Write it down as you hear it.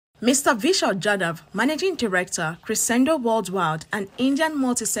Mr. Vishal Jhadav, Managing Director, Crescendo Worldwide, an Indian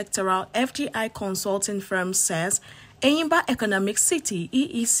multi-sectoral FDI consulting firm, says Enyimba Economic City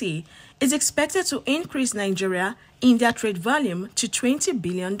 (EEC) is expected to increase Nigeria-India trade volume to $20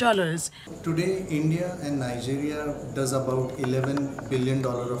 billion. Today, India and Nigeria does about $11 billion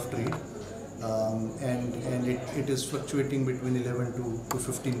of trade, and it is fluctuating between 11 to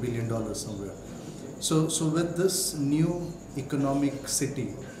 $15 billion somewhere. So with this new economic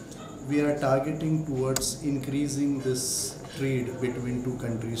city, we are targeting towards increasing this trade between two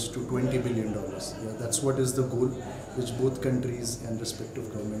countries to $20 billion. Yeah, that's what is the goal, which both countries and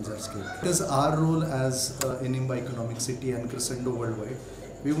respective governments are scaling. It is our role as Enyimba Economic City and Crescendo Worldwide.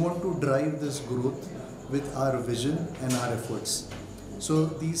 We want to drive this growth with our vision and our efforts. So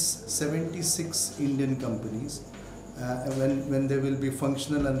these 76 Indian companies, when they will be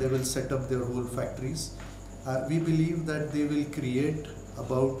functional and they will set up their whole factories, we believe that they will create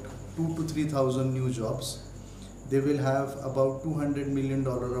about 2,000 to 3,000 new jobs. They will have about $200 million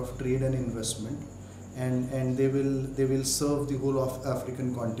of trade and investment, and they will serve the whole of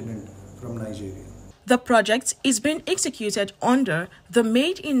African continent from Nigeria. The project is being executed under the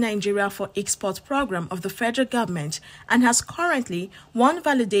Made in Nigeria for Export program of the federal government and has currently won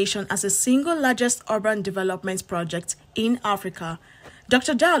validation as the single largest urban development project in Africa.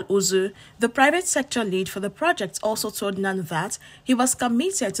 Dr. Dal Uzu, the private sector lead for the project, also told NAN that he was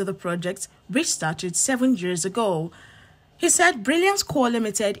committed to the project, which started 7 years ago. He said Brilliance Co.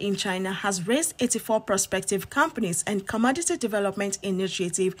 Limited in China has raised 84 prospective companies and commodity development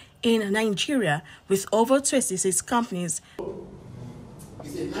initiative in Nigeria with over 26 companies.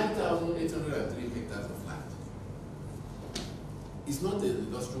 It's a 9,803 hectares of land. It's not an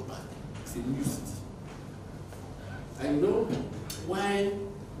industrial park, it's a new city. I know why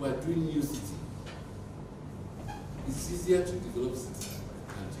we're doing new city. It's easier to develop cities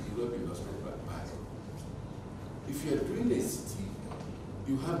than to develop industrial park. If you are doing a city,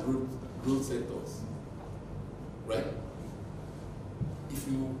 you have growth sectors, right? If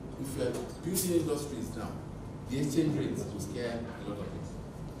you are building industries now, the exchange rates will scare a lot of people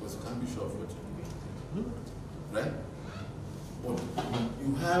because you can't be sure of what you're doing, right? But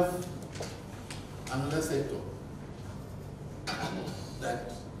you have another sector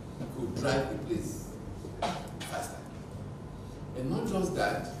that could drive the place faster. And not just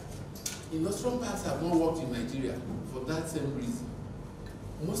that, industrial parks have not worked in Nigeria for that same reason.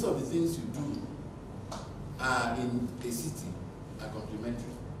 Most of the things you do are in a city are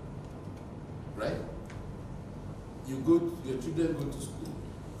complementary, right? Your children go to school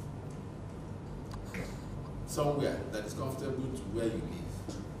somewhere that is comfortable to where you live.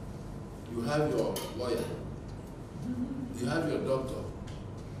 You have your lawyer, you have your doctor,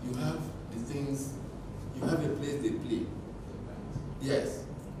 you have the things, you have a place they play. Yes,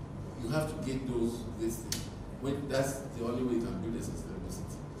 you have to get these things. That's the only way you can build a sustainable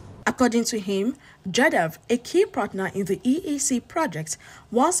city. According to him, Jhadav, a key partner in the EEC project,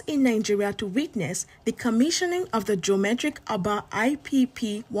 was in Nigeria to witness the commissioning of the geometric Aba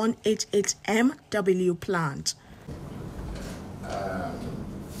IPP 188MW plant. Our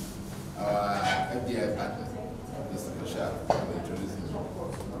FDI partner, Mr. Vishal,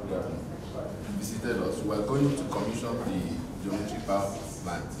 visited us. We are going to commission the geometric power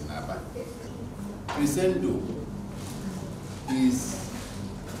plant in Aba. Crescendo is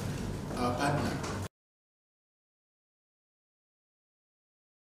our partner